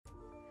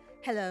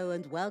Hello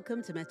and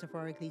welcome to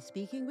Metaphorically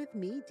Speaking with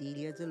me,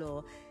 Delia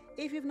Delore.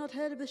 If you've not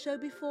heard of the show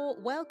before,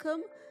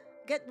 welcome.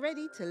 Get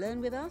ready to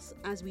learn with us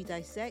as we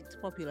dissect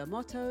popular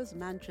mottos,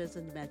 mantras,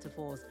 and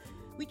metaphors.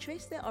 We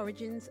trace their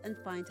origins and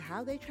find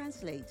how they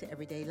translate to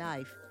everyday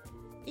life.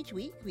 Each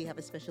week, we have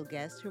a special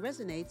guest who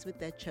resonates with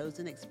their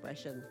chosen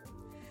expression.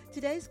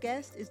 Today's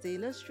guest is the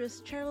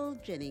illustrious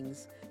Cheryl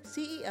Ginnings,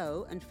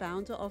 CEO and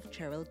founder of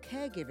Cheryl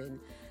Caregiving,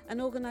 an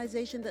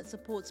organization that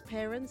supports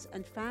parents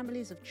and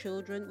families of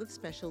children with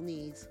special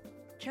needs.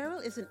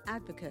 Cheryl is an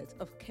advocate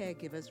of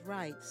caregivers'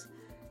 rights,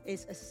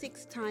 is a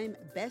 6-time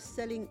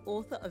best-selling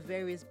author of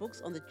various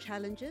books on the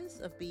challenges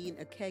of being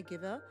a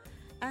caregiver,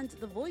 and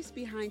the voice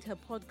behind her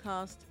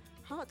podcast,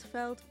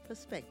 Heartfelt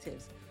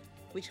Perspectives,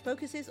 which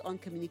focuses on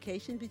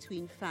communication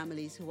between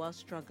families who are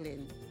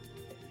struggling.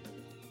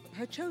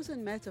 Her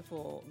chosen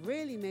metaphor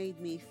really made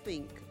me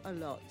think a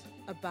lot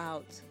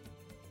about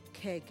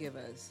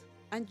caregivers.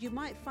 And you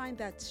might find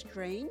that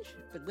strange,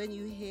 but when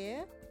you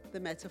hear the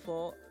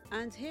metaphor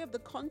and hear the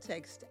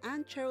context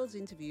and Cheryl's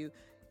interview,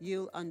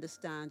 you'll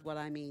understand what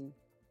I mean.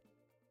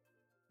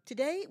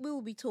 Today, we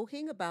will be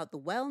talking about the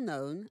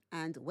well-known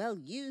and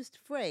well-used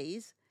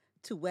phrase,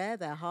 to wear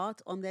their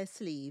heart on their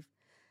sleeve.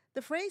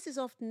 The phrase is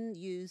often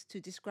used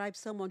to describe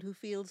someone who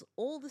feels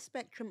all the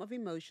spectrum of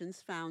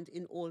emotions found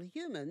in all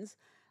humans,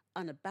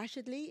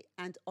 unabashedly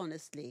and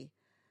honestly.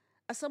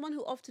 As someone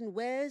who often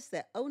wears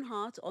their own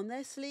heart on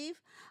their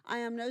sleeve, I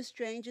am no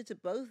stranger to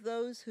both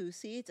those who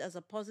see it as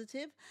a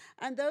positive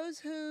and those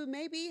who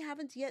maybe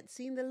haven't yet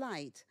seen the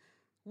light.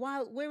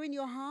 While wearing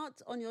your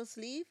heart on your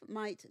sleeve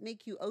might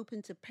make you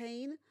open to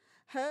pain,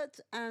 hurt,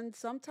 and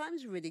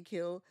sometimes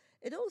ridicule,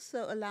 it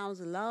also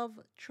allows love,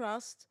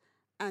 trust,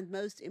 and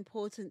most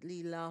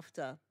importantly,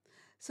 laughter.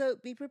 So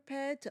be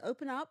prepared to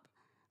open up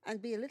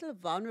and be a little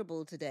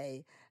vulnerable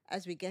today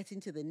as we get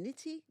into the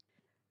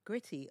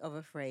nitty-gritty of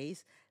a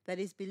phrase that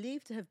is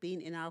believed to have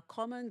been in our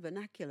common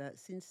vernacular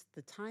since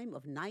the time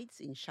of knights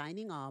in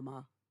shining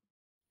armor.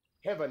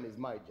 Heaven is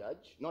my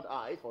judge, not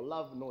I for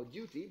love nor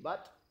duty,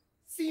 but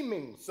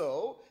seeming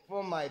so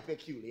for my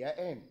peculiar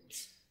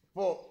ends.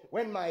 For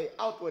when my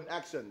outward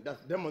action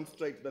doth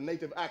demonstrate the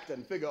native act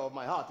and figure of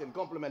my heart in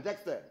complement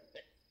extern,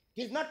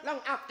 'tis not long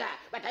after,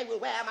 but I will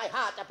wear my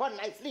heart upon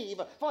my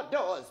sleeve for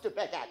doors to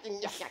peck at.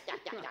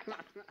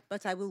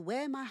 But I will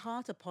wear my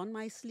heart upon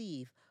my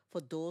sleeve for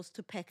doors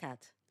to peck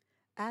at,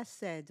 as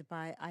said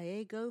by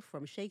Iago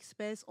from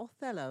Shakespeare's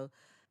Othello,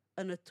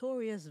 a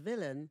notorious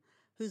villain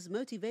whose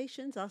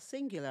motivations are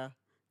singular,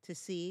 to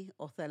see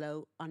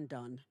Othello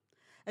undone.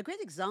 A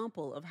great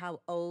example of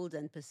how old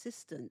and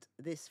persistent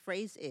this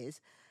phrase is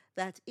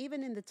that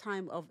even in the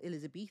time of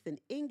Elizabethan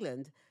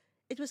England,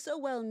 it was so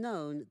well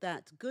known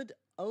that good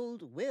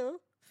old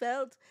Will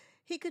felt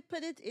he could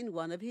put it in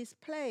one of his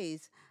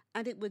plays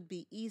and it would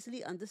be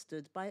easily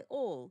understood by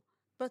all.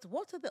 But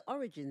what are the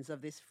origins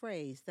of this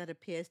phrase that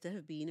appears to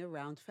have been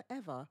around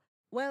forever?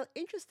 Well,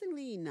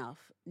 interestingly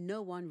enough,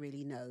 no one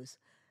really knows.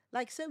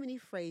 Like so many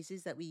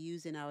phrases that we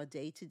use in our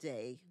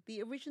day-to-day,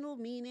 the original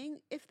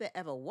meaning, if there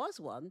ever was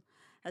one,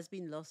 has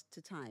been lost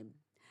to time.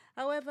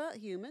 However,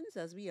 humans,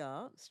 as we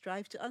are,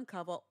 strive to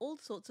uncover all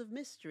sorts of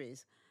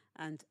mysteries,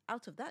 and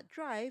out of that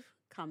drive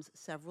comes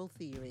several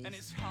theories. And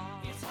it's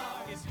hard, it's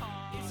hard, it's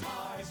hard, it's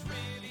hard, it's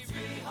really,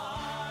 really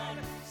hard.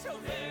 So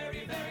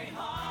very, very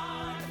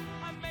hard.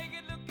 I make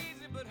it look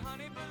easy, but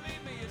honey,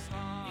 believe me, it's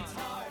hard. It's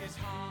hard, it's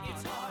hard,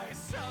 it's hard. It's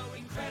so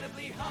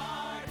incredibly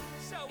hard.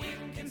 So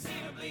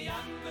inconceivably,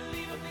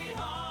 unbelievably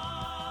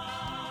hard.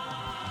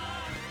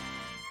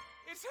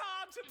 It's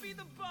hard to be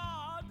the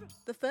bard.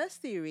 The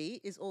first theory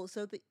is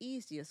also the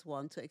easiest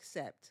one to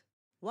accept.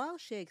 While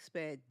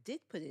Shakespeare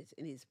did put it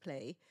in his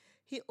play,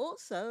 he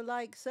also,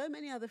 like so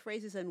many other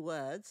phrases and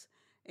words,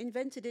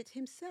 invented it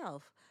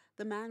himself.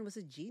 The man was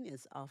a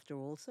genius after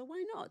all, so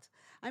why not?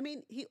 I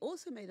mean, he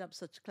also made up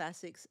such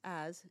classics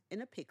as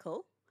in a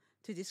pickle,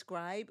 to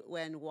describe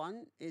when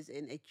one is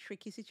in a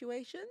tricky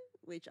situation,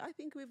 which I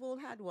think we've all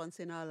had once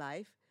in our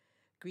life.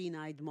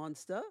 Green-eyed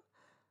monster,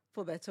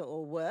 for better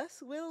or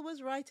worse, Will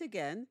was right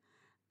again.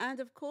 And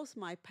of course,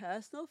 my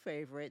personal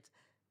favorite,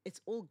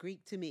 it's all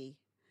Greek to me,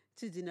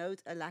 to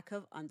denote a lack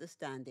of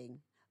understanding.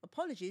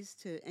 Apologies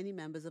to any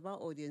members of our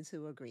audience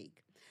who are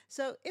Greek.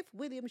 So if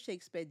William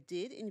Shakespeare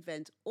did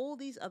invent all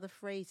these other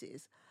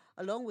phrases,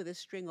 along with a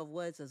string of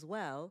words as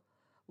well,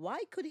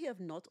 why could he have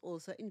not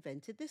also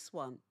invented this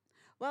one?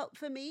 Well,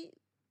 for me,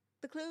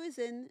 the clue is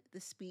in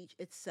the speech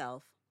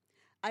itself.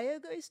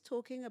 Iago is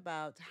talking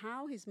about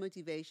how his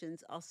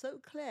motivations are so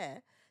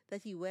clear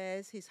that he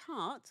wears his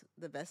heart,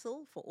 the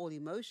vessel for all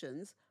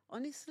emotions,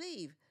 on his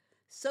sleeve,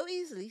 so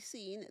easily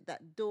seen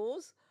that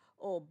doors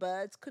or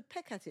birds could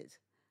peck at it.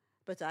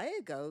 But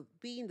Iago,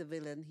 being the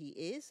villain he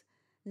is,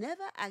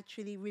 never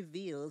actually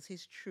reveals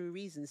his true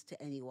reasons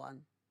to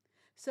anyone.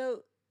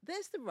 So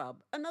there's the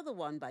rub, another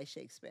one by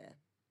Shakespeare.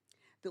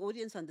 The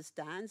audience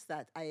understands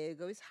that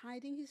Iago is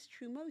hiding his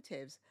true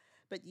motives,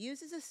 but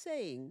uses a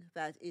saying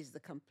that is the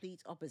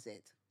complete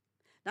opposite.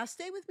 Now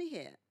stay with me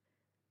here.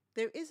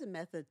 There is a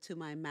method to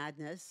my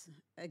madness.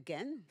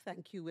 Again,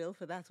 thank you, Will,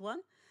 for that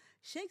one.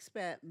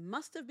 Shakespeare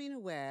must have been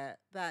aware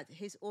that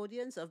his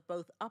audience of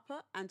both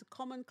upper and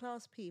common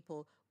class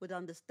people would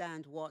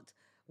understand what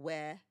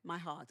wear my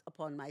heart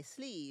upon my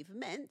sleeve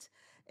meant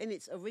in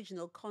its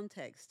original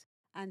context,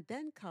 and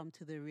then come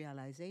to the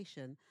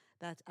realization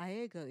that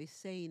Iago is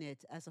saying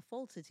it as a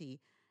falsity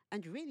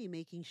and really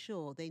making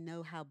sure they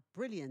know how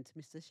brilliant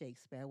Mr.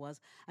 Shakespeare was.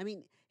 I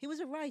mean, he was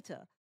a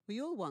writer.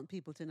 We all want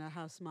people to know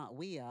how smart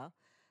we are.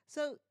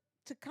 So,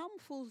 to come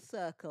full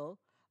circle,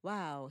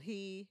 wow,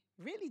 he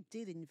really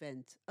did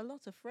invent a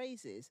lot of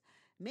phrases.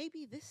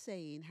 Maybe this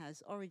saying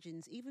has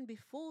origins even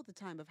before the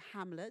time of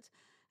Hamlet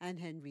and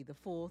Henry the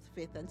Fourth,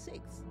 Fifth, and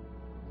Sixth.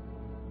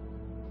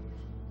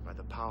 By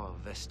the power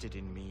vested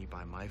in me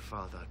by my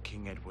father,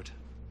 King Edward,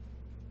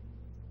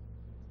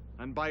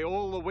 and by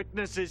all the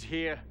witnesses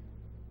here,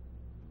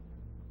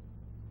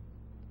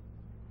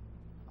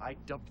 I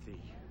dub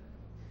thee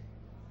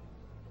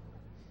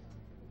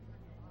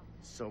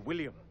Sir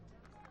William.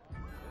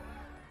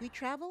 We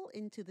travel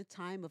into the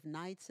time of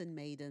knights and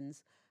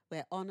maidens,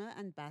 where honor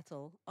and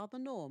battle are the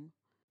norm,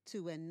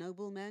 to when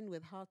noblemen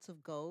with hearts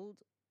of gold.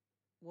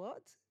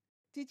 What?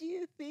 Did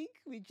you think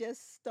we'd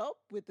just stop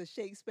with the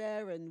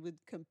Shakespeare and would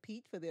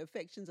compete for the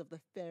affections of the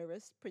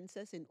fairest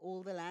princess in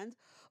all the land?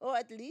 Or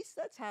at least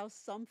that's how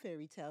some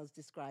fairy tales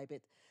describe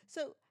it.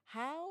 So,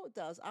 how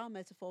does our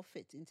metaphor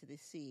fit into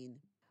this scene?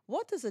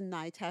 What does a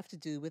knight have to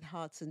do with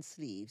hearts and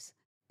sleeves?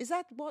 Is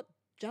that what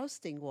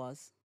jousting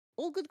was?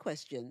 All good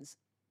questions,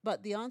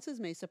 but the answers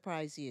may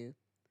surprise you.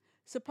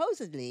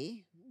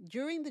 Supposedly,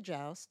 during the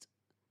joust,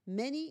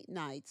 many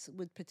knights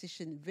would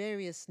petition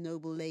various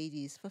noble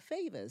ladies for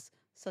favors,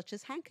 such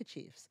as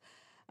handkerchiefs.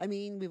 I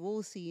mean, we've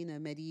all seen a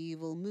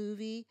medieval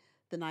movie.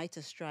 The knight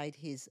astride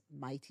his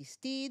mighty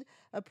steed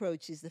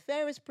approaches the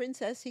fairest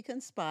princess he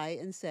can spy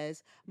and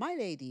says, "My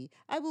lady,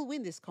 I will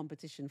win this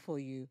competition for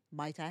you.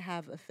 Might I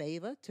have a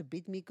favor to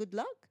bid me good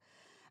luck?"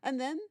 And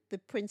then the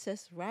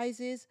princess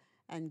rises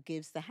and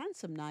gives the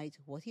handsome knight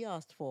what he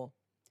asked for.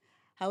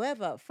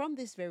 However, from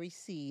this very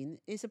scene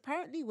is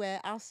apparently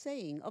where our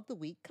saying of the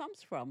week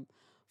comes from,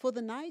 for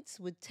the knights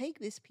would take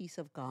this piece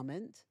of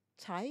garment,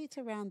 tie it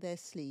around their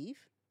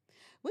sleeve,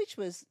 which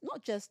was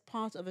not just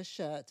part of a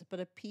shirt,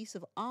 but a piece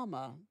of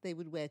armor they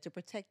would wear to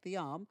protect the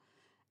arm,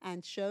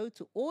 and show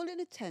to all in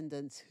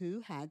attendance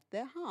who had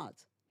their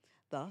heart.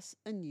 Thus,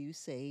 a new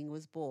saying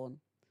was born.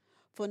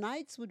 For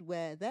knights would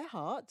wear their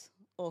heart,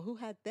 or who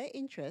had their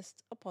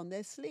interest, upon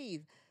their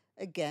sleeve.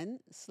 Again,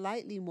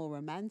 slightly more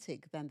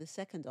romantic than the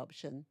second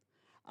option.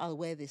 I'll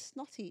wear this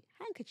snotty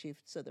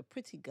handkerchief so the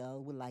pretty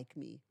girl will like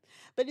me.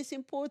 But it's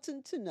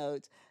important to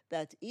note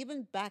that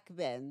even back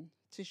then,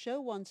 to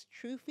show one's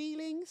true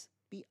feelings,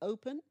 be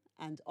open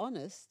and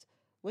honest,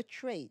 were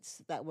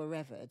traits that were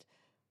revered,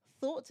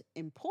 thought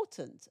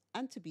important,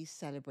 and to be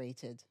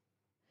celebrated.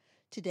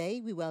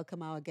 Today, we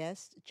welcome our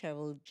guest,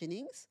 Cheryl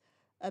Ginnings,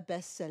 a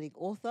best selling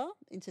author,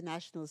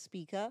 international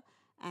speaker,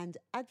 and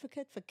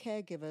advocate for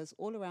caregivers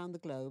all around the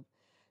globe.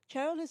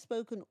 Cheryl has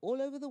spoken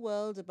all over the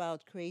world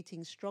about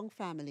creating strong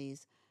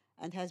families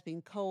and has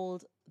been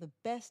called the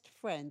best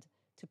friend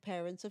to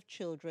parents of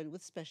children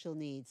with special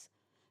needs.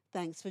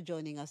 Thanks for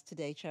joining us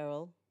today,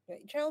 Cheryl.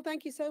 Great. Cheryl,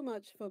 thank you so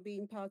much for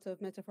being part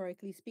of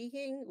Metaphorically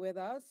Speaking with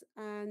us.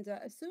 And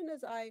as soon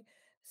as I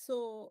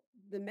saw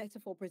the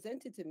metaphor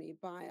presented to me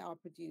by our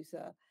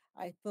producer,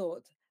 I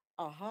thought,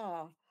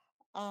 aha,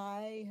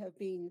 I have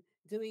been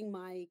doing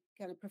my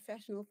kind of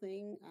professional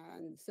thing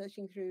and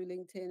searching through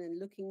LinkedIn and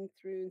looking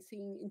through and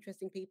seeing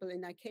interesting people.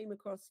 And I came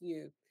across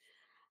you.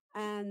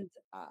 And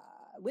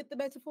with the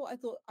metaphor, I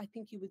thought, I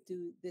think you would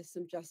do this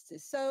some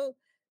justice. So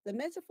the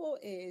metaphor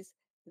is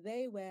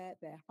they wear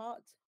their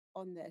heart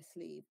on their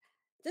sleeve.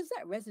 Does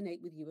that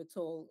resonate with you at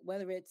all,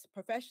 whether it's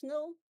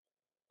professional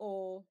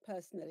or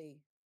personally?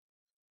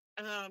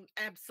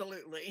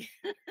 Absolutely.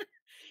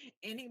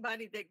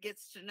 Anybody that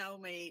gets to know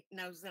me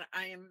knows that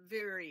I am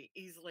very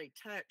easily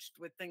touched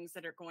with things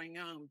that are going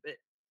on, but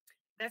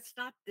that's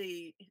not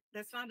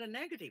a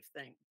negative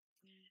thing.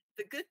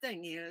 The good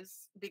thing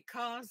is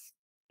because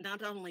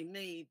not only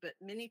me, but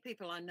many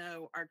people I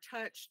know are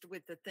touched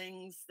with the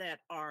things that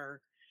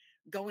are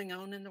going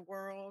on in the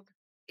world,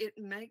 it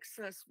makes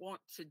us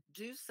want to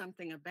do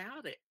something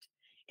about it.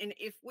 And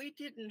if we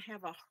didn't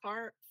have a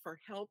heart for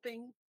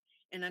helping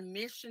and a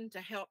mission to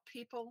help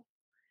people,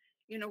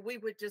 we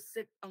would just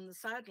sit on the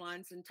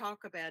sidelines and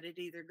talk about it,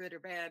 either good or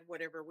bad,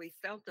 whatever we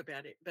felt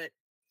about it. But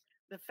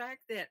the fact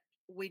that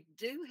we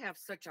do have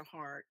such a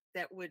heart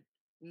that would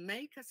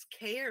make us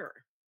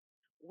care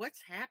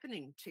what's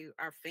happening to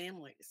our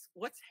families,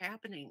 what's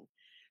happening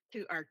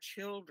to our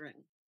children.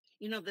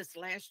 This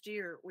last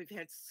year, we've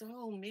had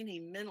so many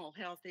mental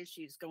health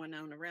issues going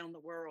on around the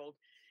world,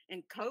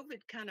 and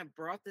COVID kind of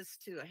brought this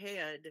to a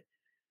head.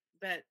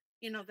 But,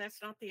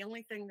 that's not the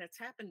only thing that's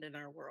happened in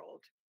our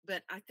world.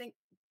 But I think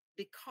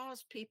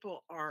because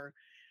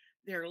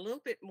they're a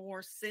little bit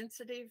more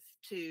sensitive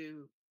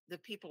to the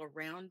people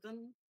around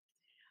them,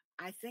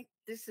 I think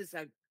it's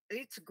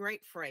a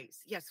great phrase.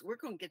 Yes, we're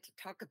going to get to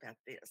talk about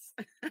this.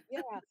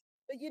 Yeah.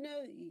 But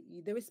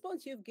the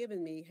response you've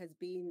given me has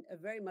been a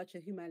very much a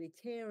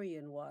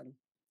humanitarian one.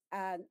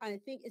 And I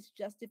think it's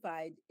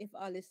justified if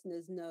our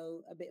listeners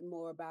know a bit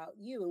more about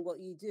you and what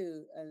you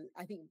do. And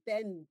I think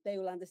then they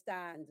will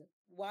understand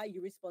why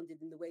you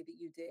responded in the way that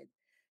you did.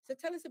 So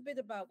tell us a bit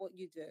about what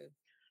you do.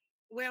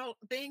 Well,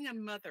 being a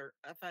mother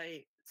of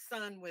a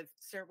son with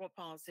cerebral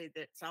palsy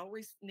that's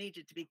always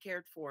needed to be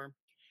cared for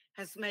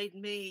has made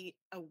me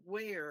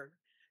aware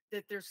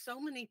that there's so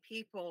many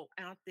people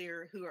out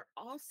there who are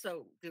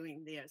also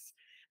doing this.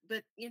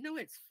 But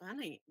it's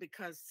funny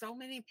because so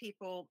many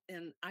people,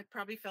 and I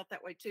probably felt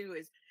that way too,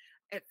 is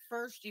at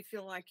first you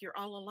feel like you're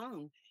all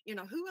alone.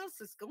 Who else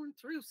is going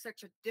through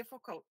such a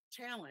difficult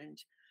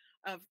challenge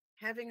of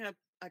having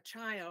a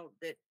child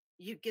that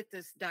you get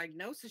this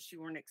diagnosis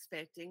you weren't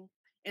expecting,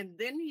 and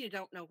then you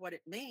don't know what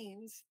it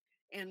means.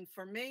 And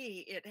for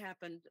me, it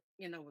happened,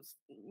 was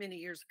many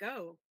years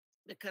ago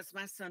because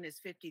my son is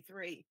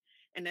 53.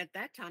 And at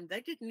that time, they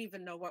didn't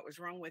even know what was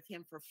wrong with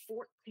him for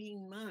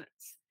 14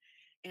 months.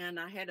 And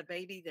I had a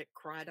baby that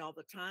cried all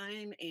the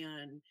time.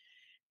 And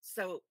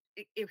so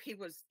if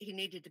he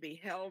needed to be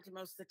held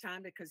most of the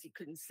time because he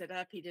couldn't sit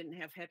up, he didn't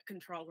have head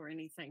control or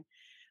anything.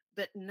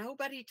 But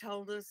nobody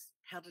told us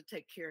how to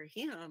take care of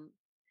him,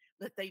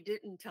 but they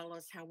didn't tell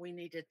us how we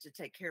needed to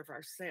take care of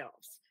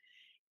ourselves.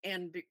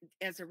 And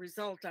as a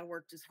result, I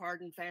worked as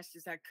hard and fast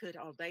as I could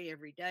all day,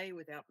 every day,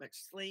 without much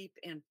sleep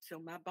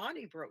until my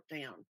body broke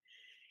down.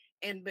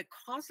 And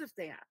because of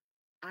that,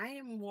 I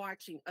am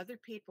watching other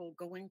people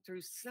going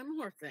through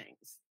similar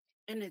things,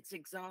 and it's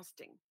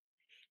exhausting.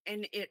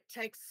 And it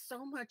takes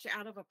so much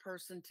out of a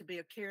person to be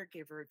a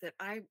caregiver that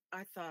I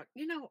thought,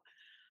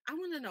 I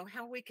want to know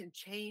how we can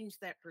change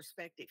that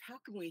perspective. How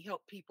can we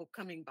help people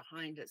coming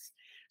behind us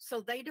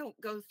so they don't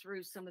go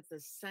through some of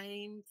the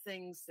same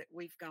things that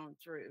we've gone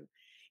through?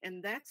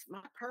 And that's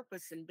my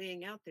purpose in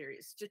being out there,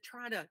 is to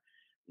try to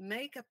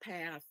make a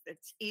path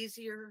that's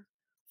easier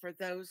for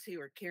those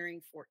who are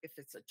caring for, if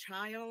it's a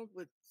child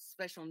with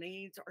special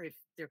needs or if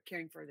they're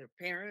caring for their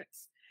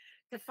parents,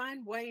 to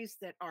find ways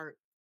that are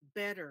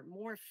better,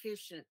 more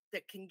efficient,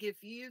 that can give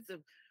you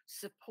the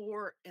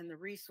support and the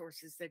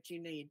resources that you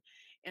need.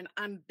 And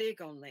I'm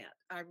big on that.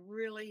 I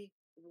really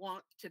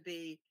want to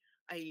be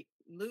a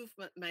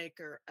movement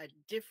maker, a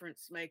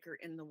difference maker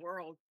in the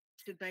world,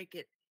 to make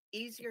it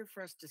easier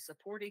for us to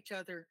support each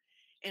other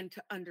and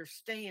to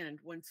understand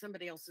when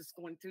somebody else is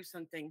going through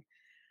something,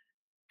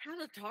 how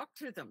to talk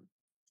to them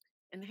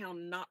and how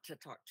not to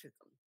talk to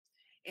them.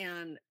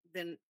 And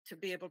then to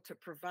be able to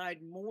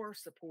provide more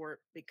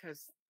support,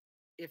 because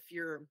if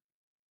you're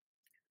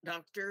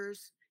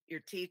doctors, your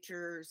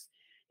teachers,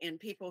 and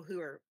people who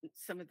are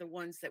some of the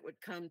ones that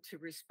would come to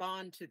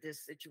respond to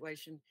this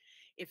situation,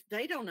 if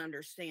they don't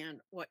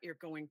understand what you're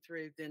going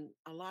through, then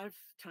a lot of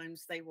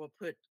times they will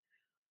put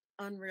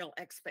unreal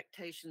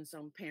expectations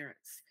on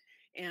parents.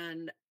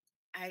 And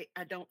I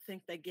don't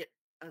think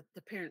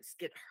the parents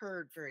get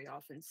heard very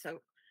often.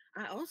 So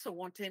I also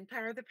want to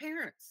empower the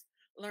parents,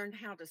 learn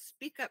how to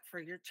speak up for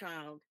your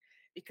child,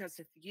 because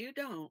if you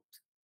don't,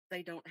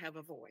 they don't have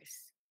a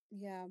voice.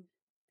 Yeah,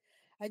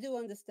 I do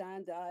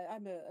understand.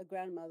 I'm a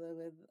grandmother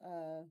with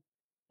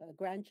a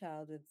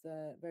grandchild with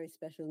very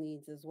special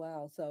needs as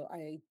well. So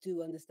I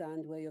do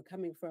understand where you're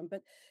coming from.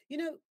 But,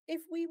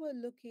 if we were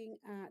looking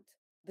at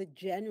the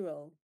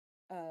general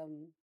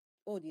um,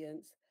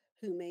 audience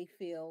who may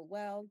feel,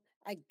 well,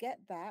 I get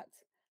that,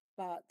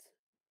 but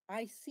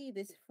I see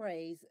this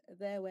phrase,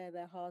 they wear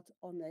their heart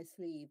on their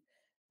sleeve,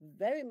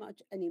 very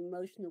much an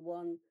emotional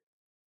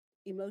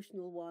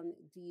one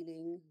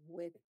dealing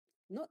with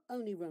not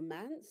only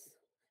romance,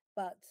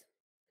 but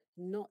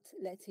not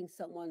letting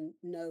someone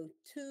know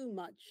too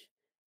much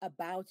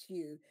about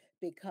you,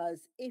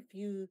 because if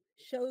you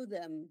show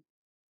them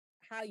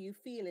how you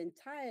feel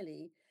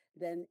entirely,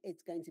 then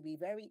it's going to be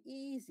very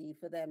easy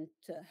for them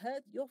to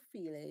hurt your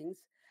feelings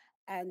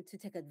and to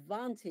take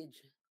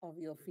advantage of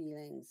your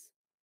feelings.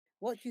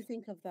 What do you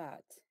think of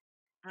that?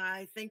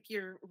 I think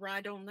you're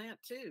right on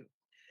that too.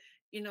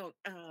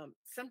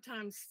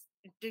 Sometimes,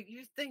 do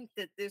you think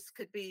that this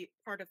could be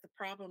part of the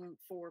problem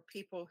for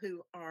people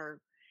who are,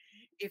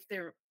 if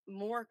they're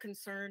more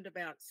concerned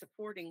about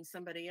supporting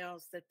somebody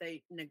else, that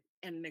they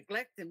and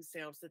neglect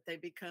themselves, that they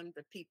become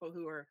the people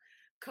who are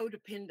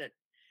codependent,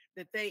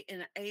 that they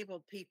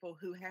enable people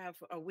who have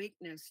a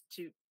weakness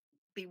to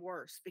be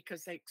worse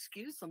because they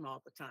excuse them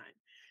all the time?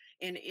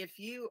 And if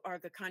you are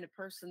the kind of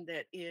person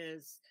that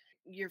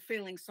you're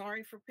feeling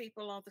sorry for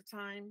people all the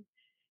time,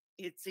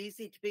 it's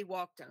easy to be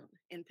walked on,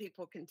 and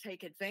people can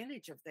take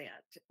advantage of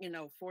that,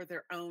 for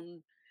their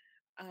own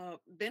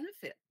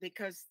benefit,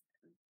 because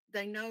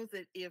they know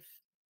that if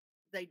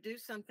they do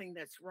something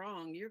that's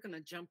wrong, you're going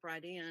to jump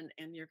right in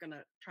and you're going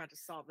to try to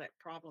solve that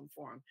problem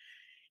for them.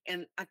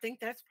 And I think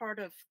that's part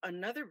of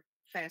another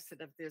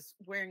facet of this,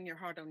 wearing your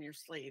heart on your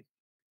sleeve,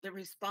 the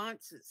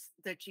responses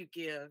that you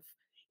give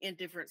in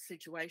different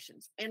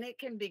situations. And it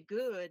can be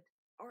good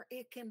or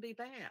it can be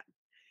bad.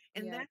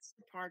 And Yeah. that's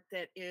the part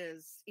that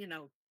is,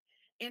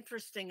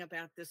 interesting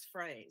about this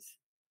phrase.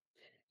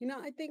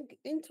 I think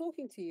in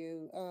talking to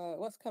you,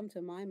 what's come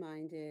to my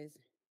mind is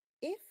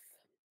if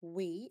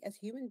we as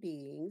human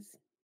beings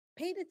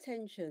paid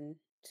attention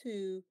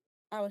to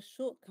our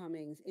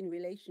shortcomings in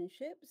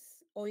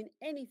relationships or in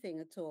anything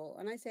at all,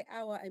 and I say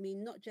our, I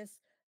mean not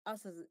just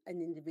us as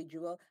an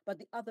individual, but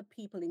the other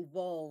people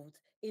involved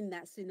in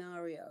that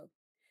scenario.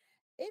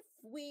 If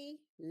we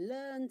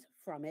learned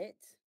from it,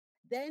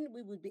 then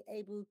we would be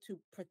able to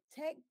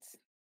protect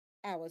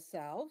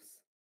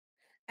ourselves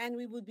and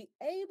we would be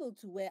able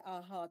to wear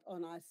our heart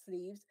on our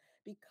sleeves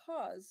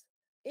because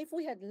if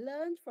we had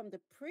learned from the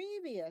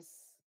previous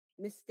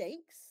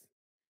mistakes,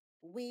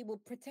 we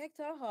will protect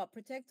our heart,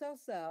 protect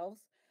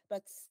ourselves,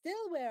 but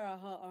still wear our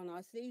heart on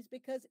our sleeves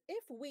because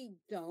if we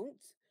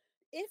don't,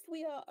 if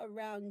we are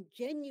around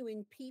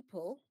genuine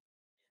people,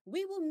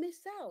 we will miss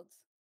out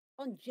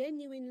on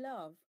genuine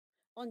love,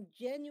 on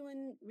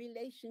genuine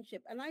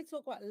relationship. And I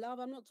talk about love,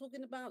 I'm not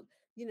talking about,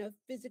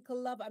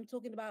 physical love. I'm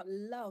talking about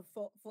love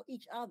for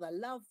each other,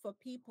 love for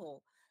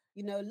people,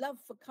 love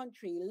for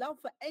country, love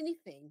for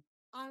anything.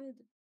 And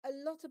a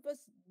lot of us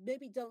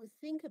maybe don't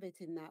think of it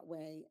in that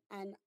way.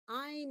 And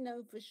I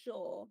know for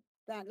sure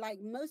that, like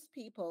most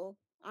people,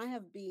 I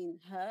have been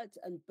hurt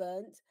and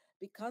burnt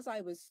because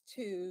I was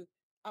too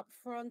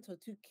upfront or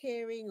too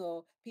caring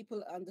or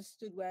people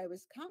understood where I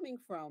was coming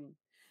from.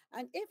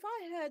 And if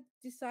I had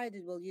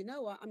decided, well, you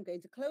know what, I'm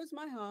going to close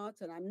my heart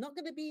and I'm not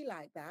going to be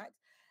like that,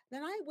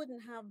 then I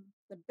wouldn't have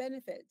the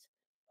benefit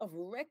of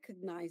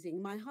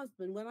recognizing my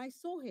husband when I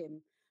saw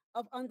him,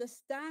 of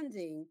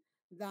understanding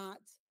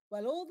that,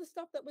 well, all the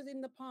stuff that was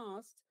in the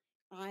past,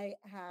 I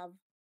have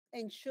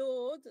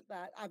ensured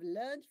that I've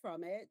learned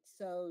from it.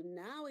 So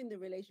now in the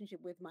relationship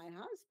with my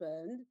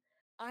husband,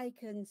 I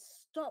can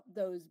stop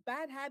those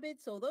bad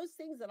habits or those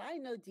things that I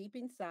know deep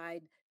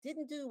inside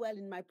didn't do well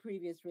in my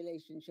previous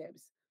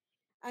relationships.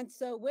 And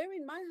so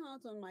wearing my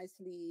heart on my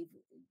sleeve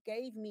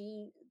gave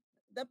me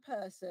the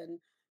person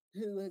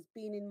who has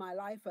been in my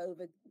life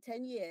over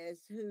 10 years,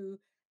 who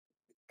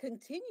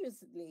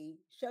continuously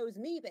shows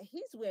me that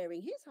he's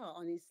wearing his heart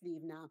on his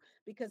sleeve now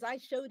because I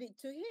showed it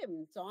to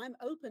him. So I'm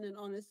open and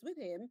honest with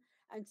him.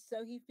 And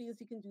so he feels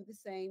he can do the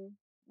same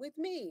with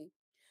me.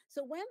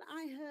 So when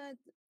I heard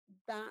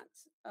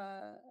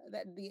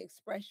that the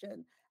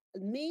expression,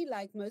 me,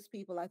 like most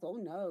people, I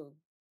thought,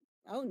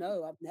 oh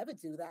no, I'd never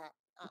do that.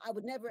 I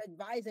would never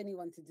advise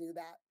anyone to do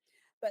that.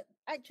 But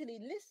actually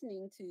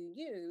listening to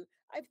you,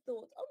 I've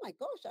thought, oh my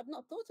gosh, I've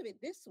not thought of it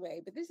this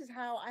way, but this is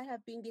how I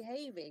have been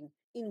behaving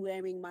in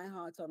wearing my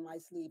heart on my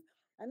sleeve.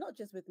 And not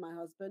just with my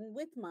husband,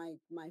 with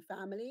my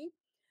family,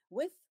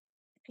 with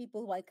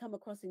people who I come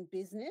across in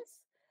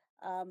business.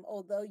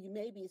 Although you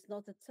maybe it's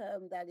not a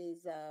term that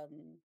is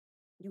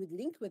you would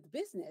link with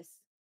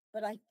business,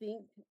 but I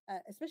think,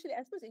 especially,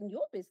 I suppose, in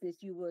your business,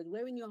 you would,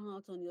 wearing your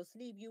heart on your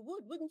sleeve, you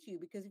would, wouldn't you?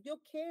 Because if you're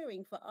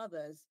caring for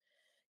others,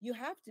 you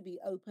have to be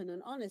open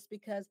and honest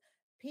because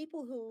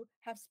people who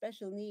have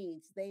special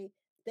needs,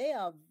 they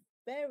are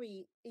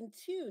very in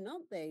tune,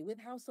 aren't they, with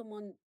how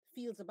someone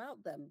feels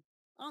about them,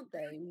 aren't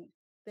they?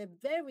 They're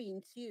very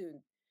in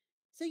tune.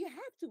 So you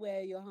have to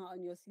wear your heart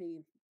on your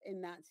sleeve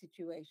in that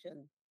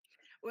situation.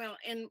 Well,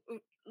 and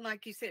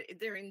like you said,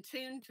 they're in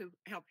tune to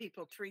how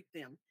people treat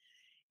them.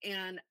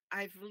 And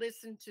I've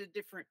listened to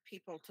different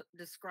people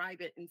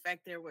describe it. In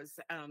fact, there was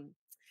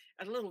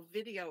a little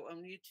video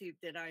on YouTube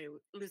that I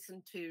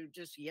listened to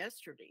just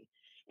yesterday.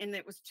 And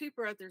it was two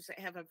brothers that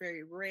have a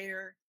very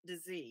rare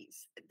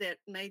disease that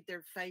made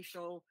their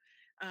facial,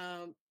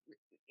 um,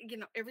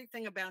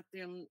 everything about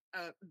them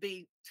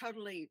be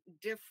totally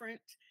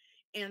different.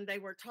 And they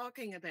were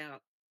talking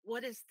about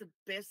what is the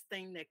best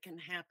thing that can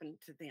happen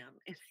to them.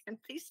 And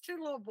these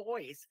two little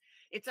boys,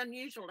 it's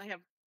unusual to have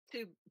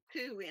two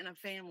two in a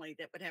family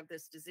that would have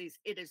this disease.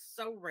 It is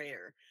so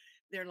rare.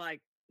 They're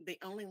like the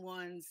only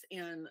ones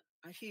in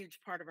a huge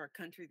part of our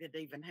country that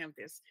even have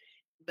this,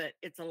 but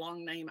it's a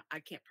long name I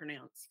can't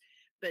pronounce.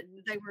 But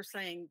they were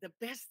saying the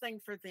best thing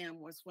for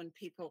them was when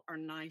people are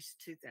nice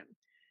to them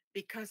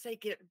because they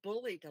get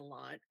bullied a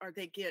lot or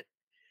they get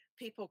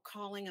people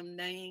calling them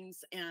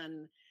names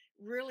and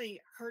really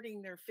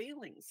hurting their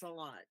feelings a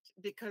lot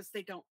because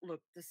they don't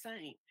look the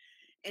same.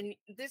 And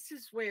this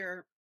is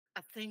where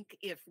I think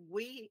if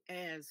we,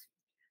 as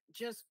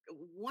just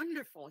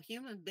wonderful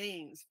human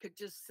beings, could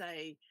just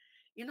say,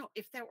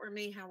 if that were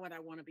me, how would I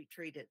want to be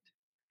treated?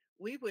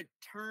 We would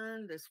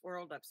turn this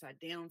world upside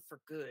down for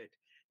good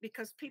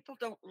because people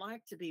don't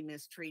like to be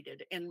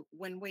mistreated. And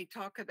when we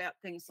talk about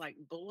things like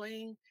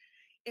bullying,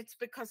 it's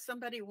because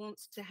somebody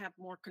wants to have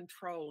more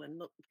control and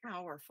look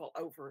powerful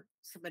over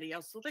somebody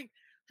else. So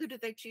who do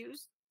they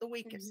choose? The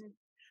weakest. Hmm.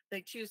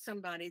 They choose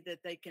somebody that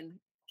they can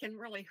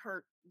really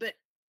hurt. But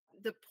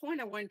the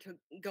point I wanted to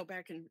go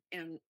back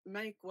and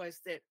make was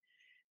that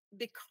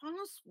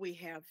because we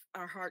have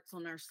our hearts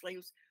on our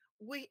sleeves,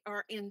 we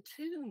are in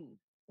tune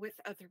with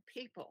other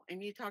people.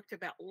 And you talked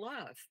about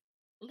love.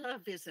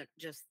 Love isn't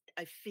just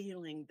a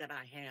feeling that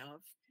I have,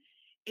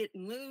 it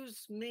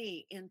moves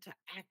me into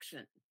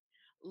action.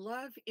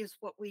 Love is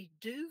what we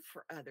do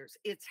for others.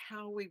 It's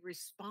how we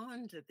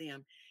respond to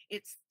them.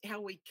 It's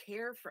how we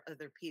care for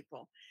other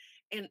people.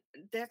 And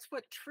that's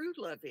what true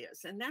love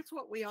is. And that's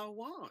what we all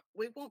want.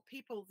 We want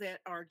people that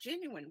are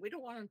genuine. We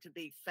don't want them to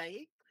be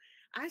fake.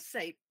 I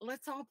say,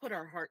 let's all put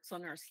our hearts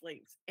on our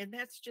sleeves. And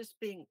that's just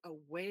being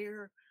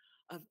aware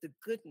of the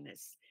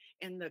goodness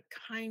and the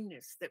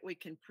kindness that we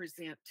can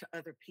present to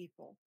other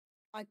people.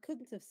 I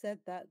couldn't have said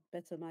that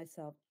better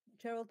myself.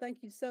 Cheryl, thank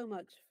you so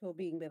much for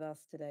being with us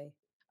today.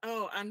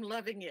 Oh, I'm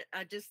loving it.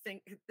 I just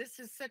think this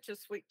is such a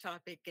sweet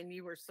topic, and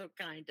you were so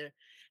kind to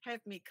have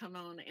me come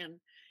on. And,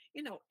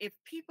 if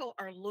people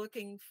are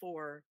looking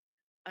for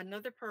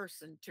another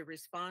person to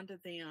respond to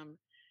them,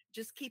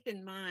 just keep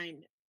in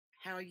mind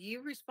how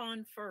you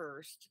respond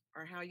first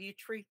or how you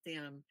treat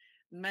them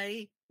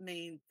may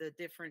mean the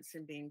difference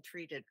in being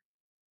treated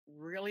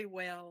really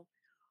well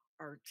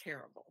or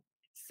terrible.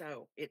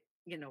 So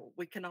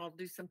we can all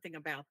do something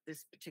about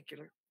this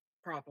particular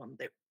problem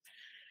that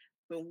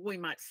we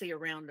might see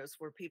around us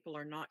where people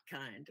are not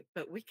kind,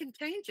 but we can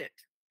change it.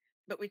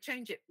 But we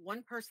change it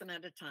one person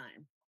at a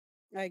time.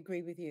 I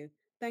agree with you.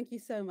 Thank you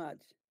so much.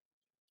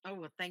 Oh,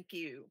 well, thank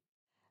you.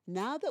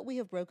 Now that we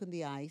have broken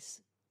the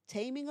ice,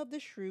 Taming of the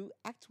Shrew,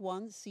 Act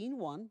 1, Scene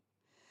 1,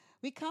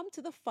 we come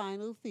to the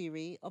final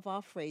theory of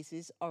our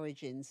phrase's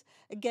origins.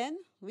 Again,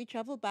 we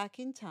travel back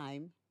in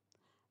time,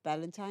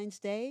 Valentine's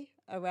Day,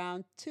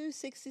 around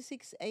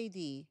 266 AD,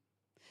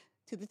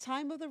 to the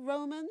time of the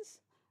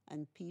Romans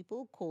and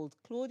people called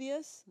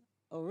Claudius,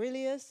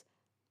 Aurelius,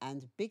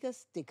 and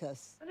Bicus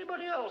Dicus.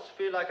 Anybody else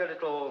feel like a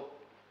little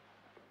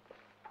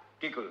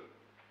giggle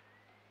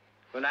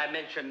when I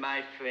mention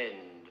my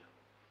friend,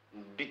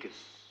 Bicus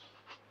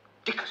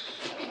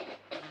Dicus?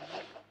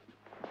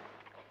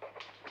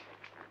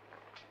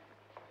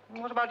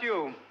 What about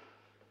you?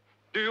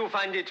 Do you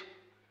find it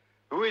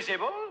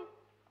risible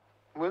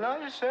when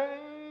I say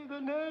the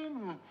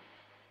name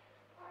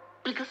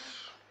Bicus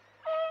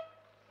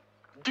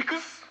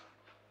Dicus?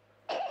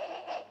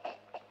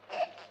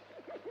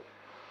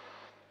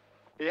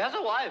 He has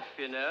a wife,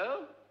 you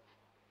know.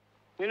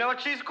 You know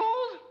what she's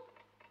called?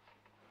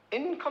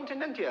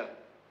 Incontinentia.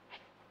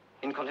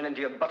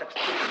 Incontinentia buttocks.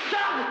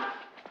 Stop!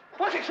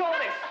 What's it all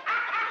this?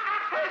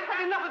 I've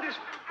had enough of this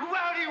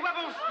rowdy,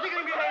 rebel,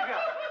 sniggering behavior.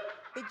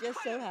 It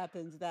just so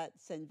happens that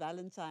St.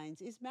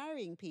 Valentine's is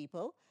marrying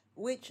people,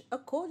 which,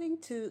 according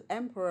to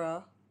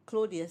Emperor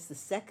Claudius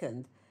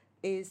II,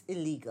 is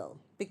illegal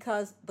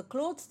because the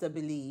Claudster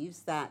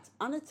believes that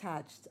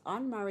unattached,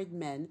 unmarried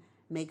men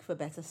make for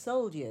better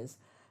soldiers.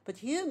 But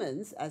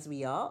humans, as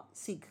we are,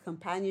 seek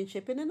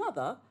companionship in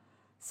another.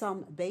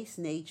 Some base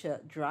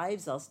nature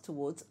drives us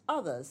towards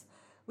others.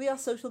 We are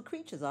social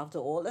creatures after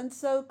all, and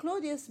so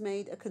Claudius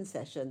made a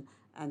concession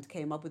and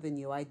came up with a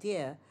new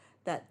idea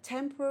that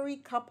temporary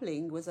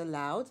coupling was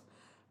allowed.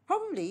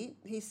 Probably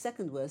his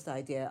second worst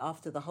idea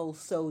after the whole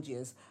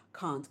soldiers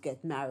can't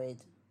get married.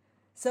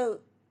 So,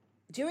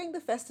 during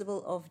the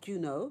festival of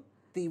Juno,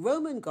 the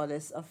Roman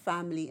goddess of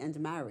family and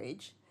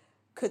marriage,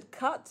 could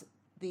cut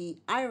the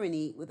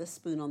irony with a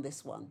spoon on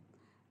this one.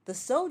 The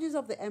soldiers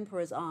of the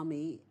emperor's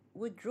army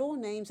would draw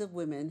names of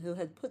women who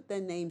had put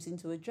their names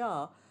into a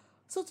jar,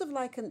 sort of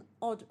like an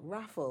odd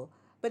raffle.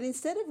 But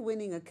instead of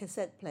winning a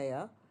cassette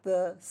player,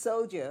 the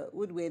soldier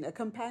would win a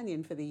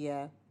companion for the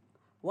year.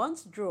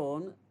 Once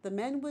drawn, the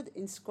men would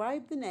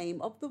inscribe the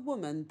name of the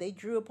woman they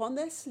drew upon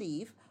their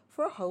sleeve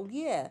for a whole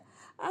year,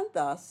 and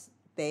thus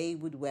they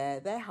would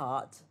wear their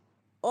heart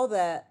or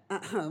their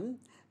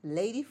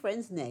lady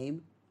friend's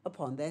name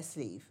upon their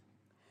sleeve.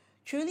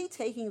 Truly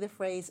taking the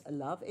phrase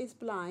love is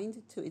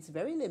blind to its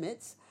very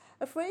limits,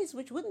 a phrase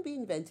which wouldn't be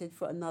invented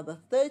for another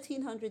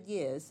 1300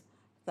 years,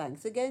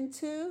 thanks again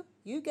to,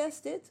 you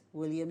guessed it,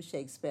 William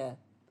Shakespeare.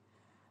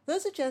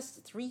 Those are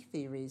just three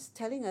theories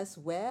telling us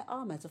where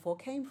our metaphor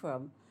came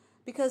from,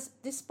 because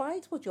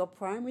despite what your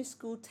primary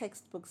school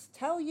textbooks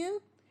tell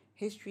you,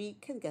 history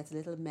can get a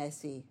little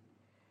messy.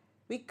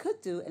 We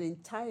could do an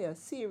entire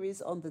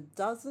series on the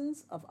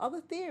dozens of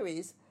other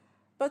theories,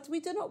 but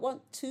we do not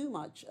want too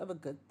much of a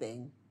good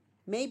thing.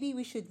 Maybe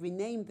we should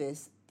rename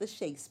this the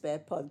Shakespeare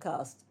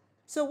Podcast.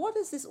 So what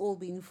has this all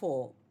been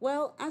for?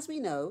 Well, as we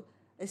know,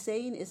 a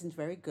saying isn't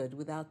very good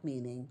without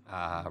meaning.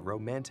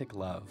 Romantic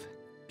love.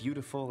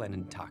 Beautiful and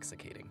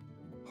intoxicating.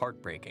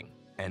 Heartbreaking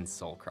and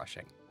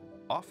soul-crushing.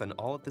 Often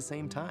all at the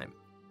same time.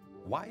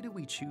 Why do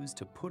we choose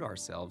to put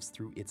ourselves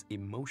through its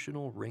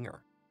emotional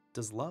ringer?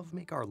 Does love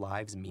make our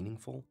lives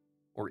meaningful?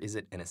 Or is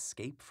it an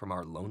escape from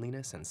our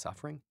loneliness and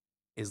suffering?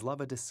 Is love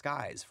a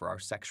disguise for our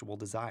sexual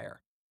desire?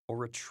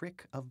 Or a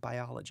trick of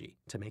biology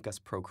to make us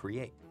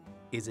procreate?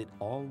 Is it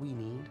all we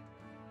need?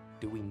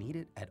 Do we need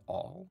it at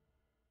all?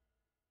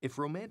 If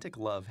romantic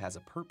love has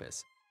a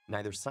purpose,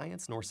 neither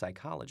science nor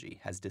psychology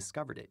has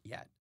discovered it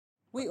yet.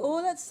 We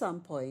all at some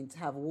point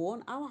have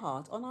worn our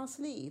heart on our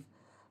sleeve,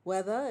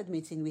 whether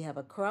admitting we have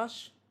a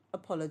crush,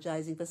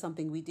 apologizing for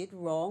something we did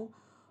wrong,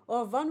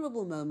 or a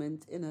vulnerable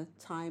moment in a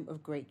time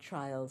of great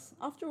trials.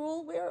 After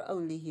all, we are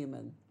only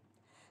human.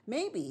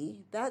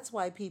 Maybe that's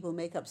why people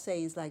make up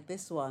sayings like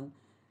this one,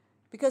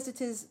 because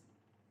it is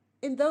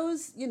in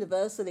those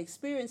universal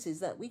experiences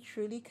that we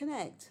truly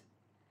connect.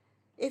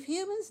 If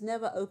humans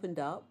never opened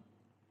up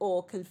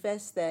or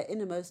confessed their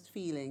innermost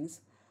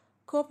feelings,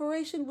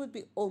 cooperation would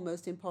be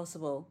almost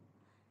impossible.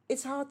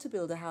 It's hard to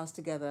build a house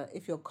together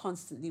if you're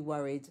constantly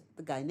worried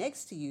the guy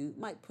next to you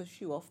might push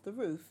you off the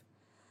roof.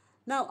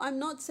 Now, I'm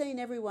not saying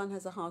everyone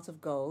has a heart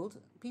of gold.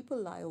 People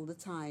lie all the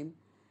time.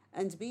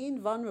 And being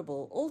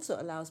vulnerable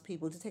also allows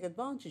people to take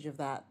advantage of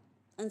that.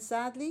 And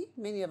sadly,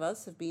 many of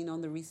us have been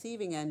on the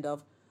receiving end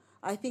of,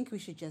 I think we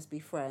should just be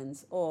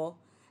friends, or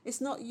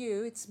it's not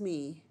you, it's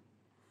me.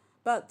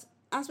 But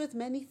as with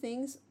many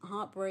things,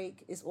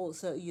 heartbreak is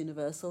also a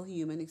universal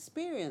human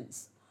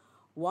experience.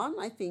 One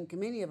I think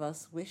many of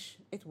us wish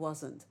it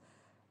wasn't.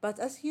 But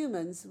as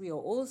humans, we are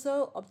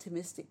also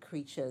optimistic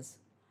creatures.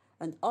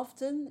 And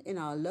often in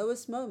our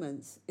lowest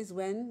moments is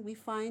when we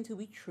find who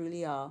we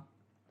truly are.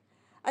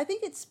 I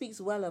think it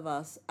speaks well of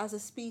us as a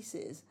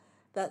species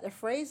that a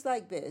phrase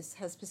like this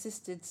has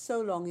persisted so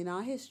long in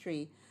our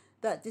history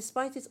that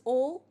despite it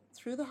all,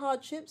 through the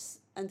hardships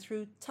and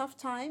through tough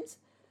times,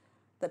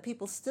 that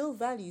people still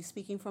value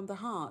speaking from the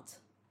heart,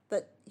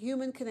 that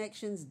human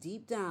connections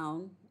deep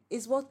down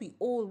is what we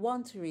all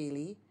want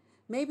really.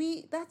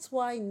 Maybe that's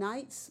why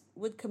knights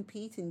would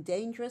compete in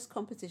dangerous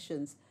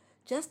competitions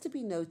just to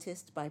be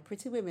noticed by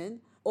pretty women,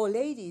 or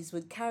ladies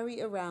would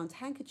carry around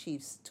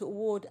handkerchiefs to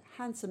award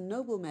handsome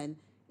noblemen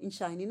in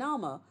shining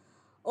armour,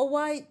 or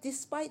why,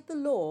 despite the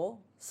law,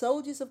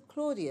 soldiers of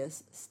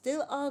Claudius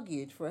still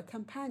argued for a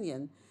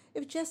companion,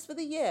 if just for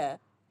the year,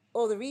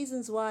 or the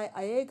reasons why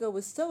Iago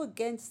was so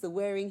against the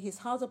wearing his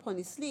heart upon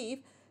his sleeve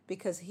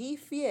because he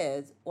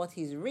feared what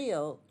his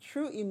real,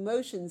 true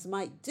emotions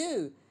might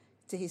do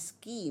to his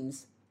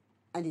schemes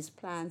and his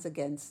plans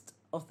against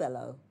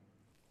Othello.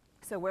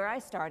 So where I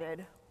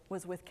started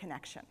was with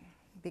connection,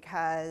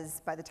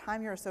 because by the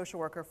time you're a social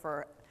worker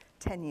for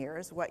 10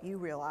 years, what you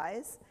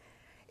realize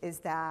is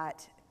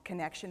that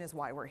connection is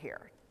why we're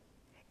here.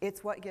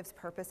 It's what gives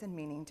purpose and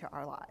meaning to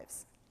our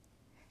lives.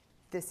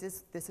 This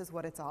is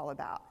what it's all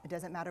about. It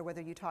doesn't matter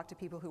whether you talk to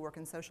people who work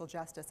in social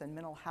justice and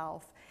mental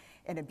health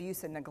and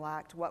abuse and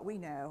neglect. What we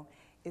know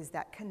is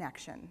that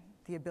connection,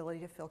 the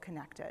ability to feel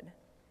connected,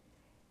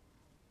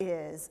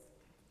 is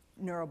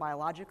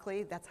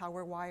neurobiologically, that's how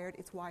we're wired.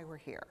 It's why we're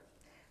here.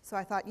 So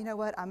I thought, you know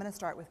what, I'm going to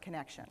start with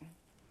connection.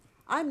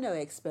 I'm no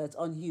expert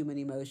on human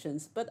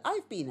emotions, but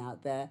I've been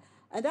out there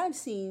and I've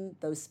seen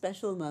those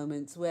special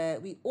moments where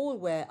we all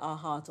wear our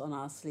heart on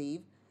our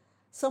sleeve.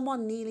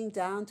 Someone kneeling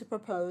down to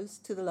propose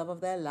to the love of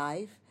their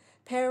life,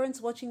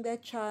 parents watching their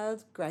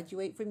child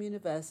graduate from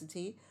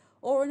university,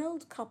 or an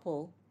old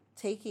couple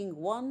taking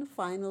one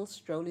final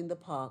stroll in the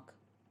park.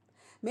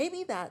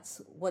 Maybe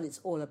that's what it's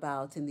all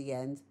about in the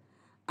end,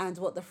 and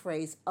what the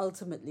phrase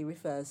ultimately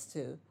refers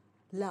to: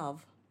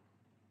 love.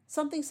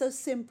 Something so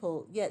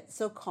simple yet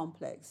so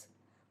complex.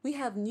 We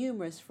have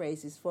numerous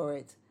phrases for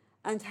it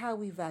and how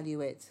we value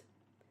it.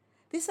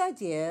 This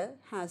idea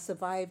has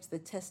survived the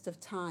test of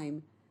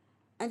time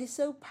and is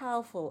so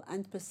powerful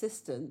and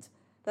persistent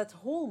that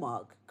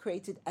Hallmark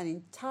created an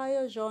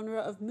entire genre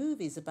of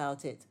movies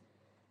about it.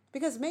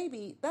 Because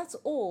maybe that's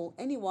all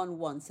anyone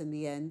wants in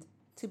the end,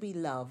 to be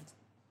loved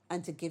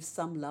and to give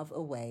some love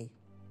away.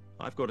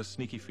 I've got a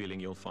sneaky feeling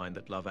you'll find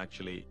that love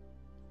actually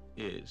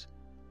is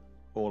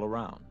all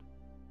around.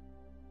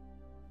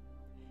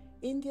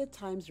 India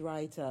Times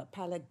writer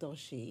Palak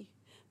Doshi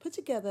put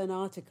together an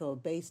article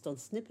based on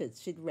snippets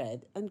she'd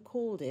read and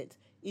called it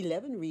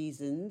 11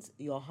 Reasons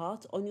Your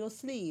Heart on Your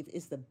Sleeve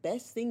is the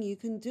Best Thing You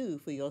Can Do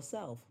for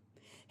Yourself.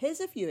 Here's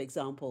a few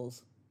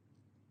examples.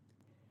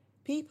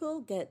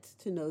 People get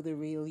to know the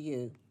real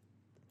you.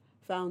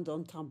 Found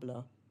on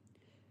Tumblr.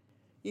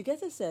 You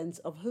get a sense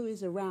of who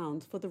is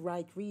around for the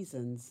right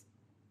reasons.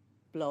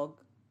 Blog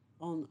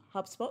on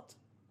HubSpot.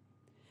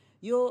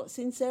 Your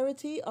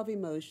sincerity of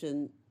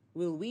emotion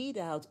will weed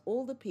out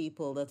all the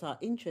people that are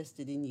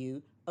interested in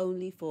you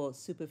only for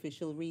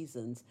superficial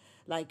reasons,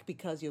 like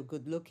because you're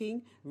good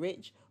looking,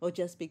 rich, or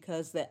just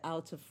because they're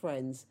out of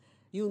friends.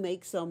 You'll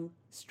make some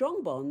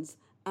strong bonds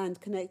and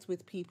connect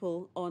with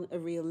people on a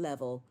real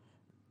level.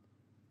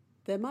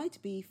 There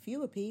might be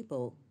fewer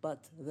people,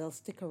 but they'll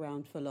stick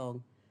around for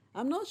long.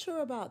 I'm not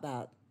sure about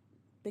that,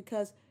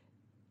 because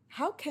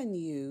how can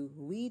you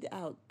weed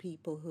out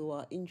people who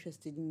are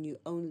interested in you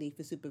only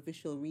for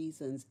superficial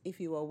reasons if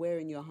you are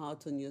wearing your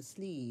heart on your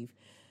sleeve?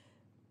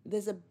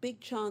 There's a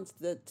big chance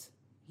that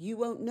you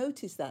won't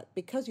notice that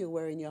because you're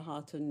wearing your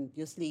heart on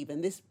your sleeve.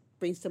 And this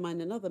brings to mind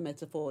another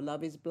metaphor: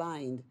 love is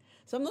blind.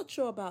 So I'm not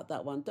sure about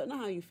that one. Don't know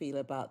how you feel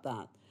about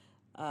that.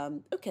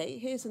 Okay,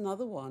 here's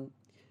another one.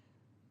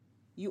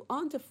 You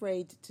aren't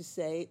afraid to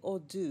say or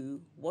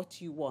do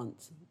what you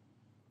want.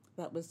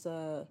 That was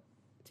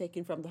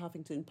taken from the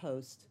Huffington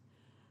Post.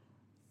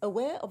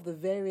 Aware of the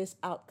various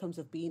outcomes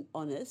of being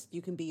honest,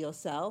 you can be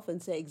yourself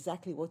and say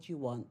exactly what you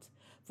want.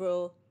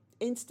 For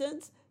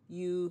instance,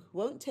 you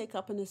won't take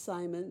up an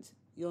assignment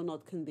you're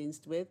not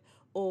convinced with,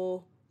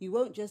 or you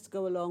won't just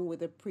go along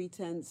with a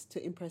pretense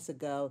to impress a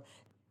girl.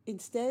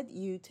 Instead,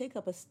 you take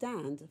up a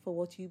stand for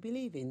what you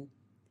believe in.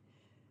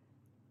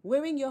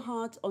 Wearing your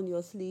heart on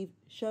your sleeve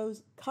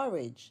shows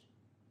courage.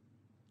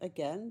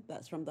 Again,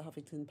 that's from the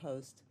Huffington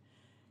Post.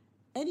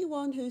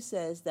 Anyone who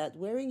says that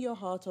wearing your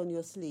heart on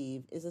your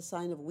sleeve is a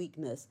sign of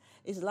weakness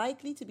is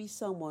likely to be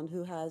someone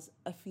who has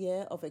a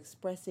fear of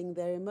expressing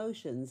their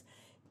emotions,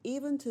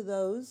 even to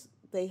those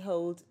they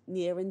hold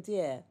near and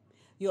dear.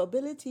 Your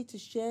ability to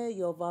share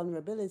your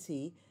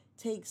vulnerability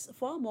takes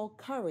far more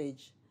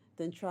courage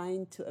than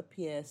trying to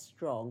appear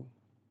strong.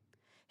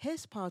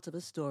 Here's part of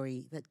a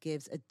story that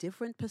gives a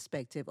different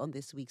perspective on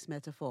this week's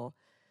metaphor.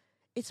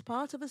 It's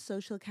part of a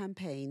social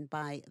campaign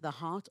by the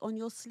Heart on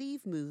Your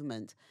Sleeve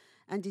movement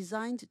and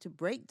designed to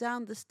break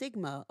down the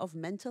stigma of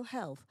mental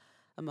health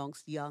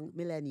amongst young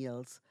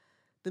millennials.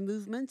 The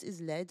movement is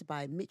led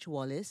by Mitch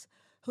Wallace,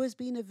 who has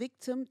been a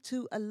victim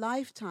to a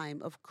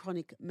lifetime of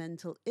chronic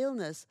mental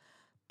illness,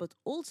 but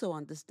also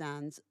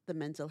understands the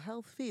mental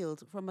health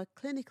field from a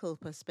clinical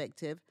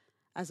perspective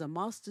as a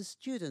master's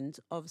student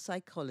of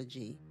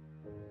psychology.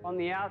 On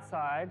the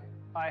outside,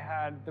 I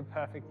had the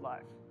perfect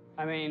life.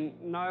 I mean,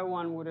 no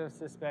one would have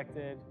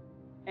suspected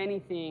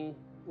anything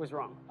was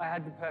wrong. I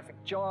had the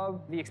perfect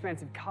job, the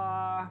expensive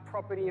car,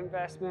 property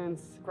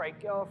investments, great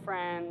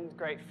girlfriend,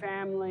 great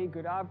family,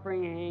 good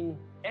upbringing.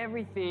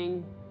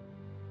 Everything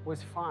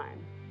was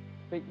fine,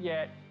 but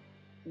yet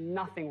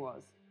nothing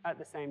was at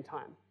the same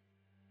time.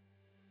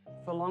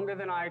 For longer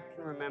than I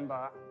can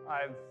remember,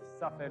 I've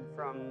suffered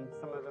from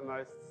some of the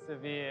most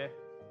severe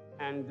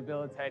and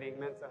debilitating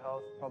mental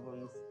health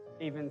problems,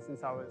 even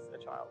since I was a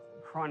child.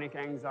 Chronic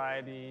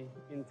anxiety,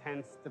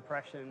 intense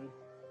depression,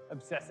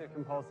 obsessive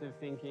compulsive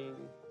thinking,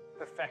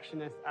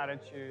 perfectionist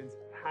attitudes,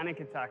 panic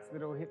attacks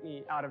that will hit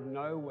me out of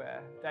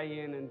nowhere, day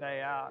in and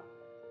day out.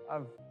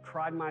 I've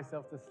cried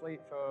myself to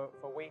sleep for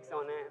weeks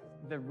on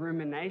end. The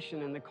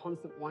rumination and the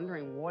constant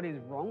wondering, what is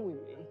wrong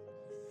with me?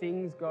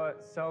 Things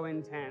got so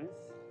intense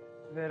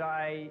that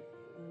I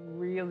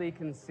really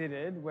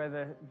considered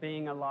whether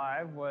being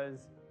alive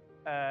was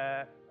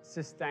a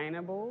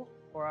sustainable,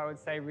 or I would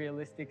say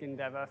realistic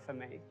endeavor for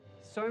me.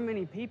 So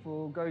many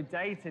people go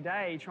day to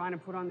day trying to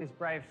put on this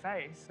brave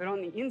face, but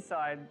on the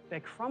inside, they're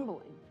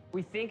crumbling.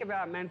 We think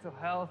about mental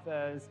health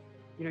as,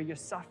 you're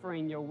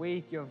suffering, you're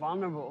weak, you're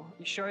vulnerable.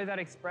 You show that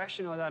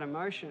expression or that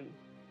emotion,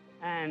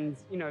 and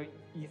you're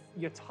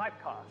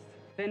typecast.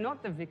 They're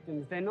not the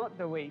victims, they're not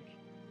the weak.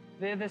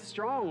 They're the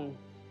strong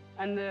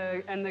and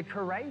the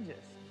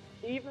courageous.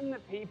 Even the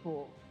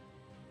people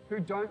who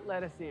don't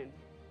let us in,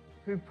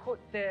 who put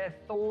their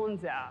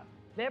thorns out,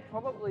 they're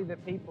probably the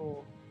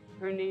people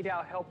who need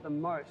our help the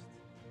most,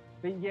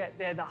 but yet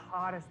they're the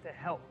hardest to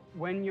help.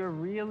 When you're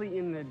really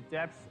in the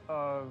depths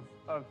of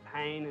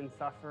pain and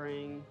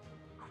suffering,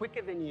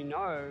 quicker than you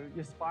know,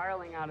 you're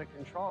spiraling out of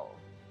control.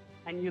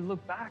 And you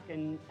look back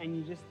and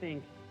you just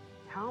think,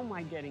 how am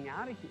I getting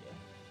out of here?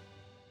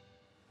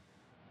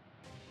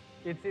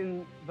 It's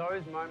in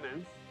those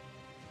moments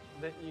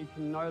that you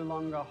can no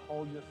longer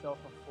hold yourself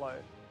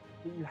afloat,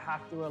 that you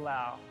have to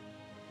allow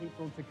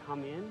people to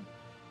come in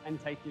and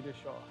take you to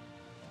shore.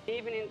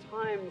 Even in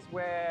times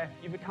where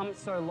you become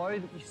so low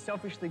that you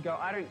selfishly go,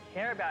 I don't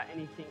care about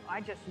anything,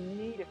 I just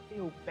need to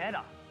feel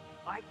better.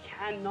 I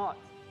cannot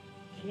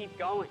keep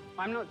going.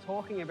 I'm not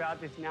talking about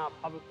this now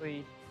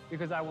publicly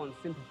because I want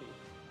sympathy.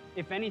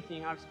 If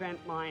anything, I've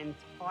spent my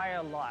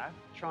entire life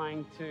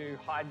trying to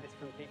hide this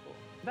from people.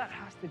 That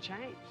has to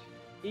change,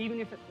 even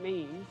if it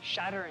means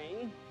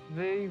shattering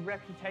the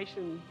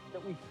reputation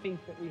that we think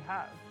that we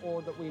have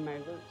or that we may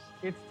lose.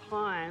 It's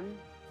time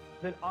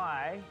that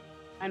I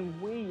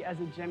and we as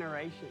a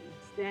generation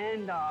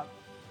stand up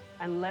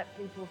and let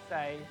people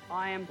say,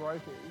 I am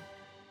broken,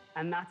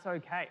 and that's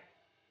okay.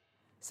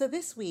 So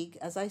this week,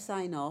 as I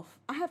sign off,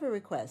 I have a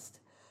request.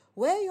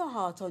 Wear your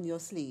heart on your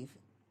sleeve,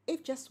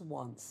 if just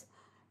once.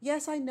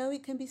 Yes, I know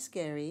it can be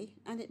scary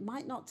and it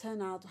might not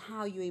turn out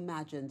how you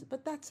imagined,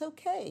 but that's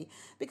okay,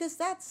 because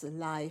that's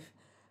life.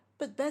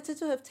 But better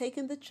to have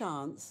taken the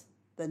chance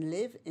than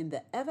live in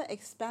the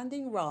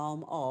ever-expanding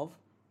realm of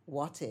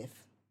what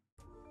if.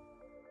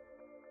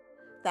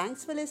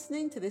 Thanks for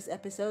listening to this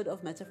episode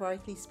of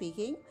Metaphorically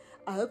Speaking.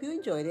 I hope you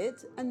enjoyed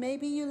it and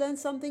maybe you learned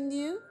something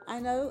new.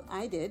 I know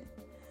I did.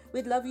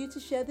 We'd love you to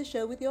share the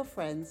show with your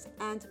friends,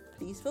 and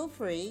please feel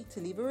free to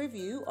leave a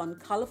review on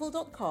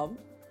colourful.com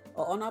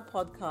or on our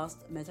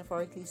podcast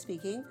Metaphorically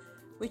Speaking,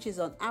 which is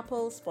on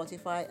Apple,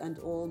 Spotify and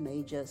all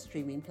major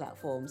streaming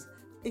platforms.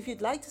 If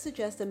you'd like to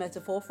suggest a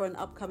metaphor for an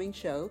upcoming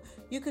show,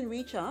 you can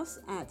reach us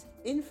at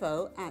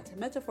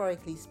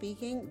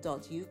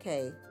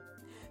info@metaphoricallyspeaking.uk.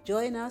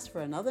 Join us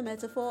for another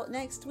metaphor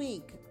next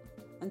week.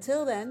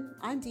 Until then,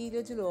 I'm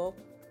Delia Delore.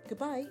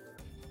 Goodbye.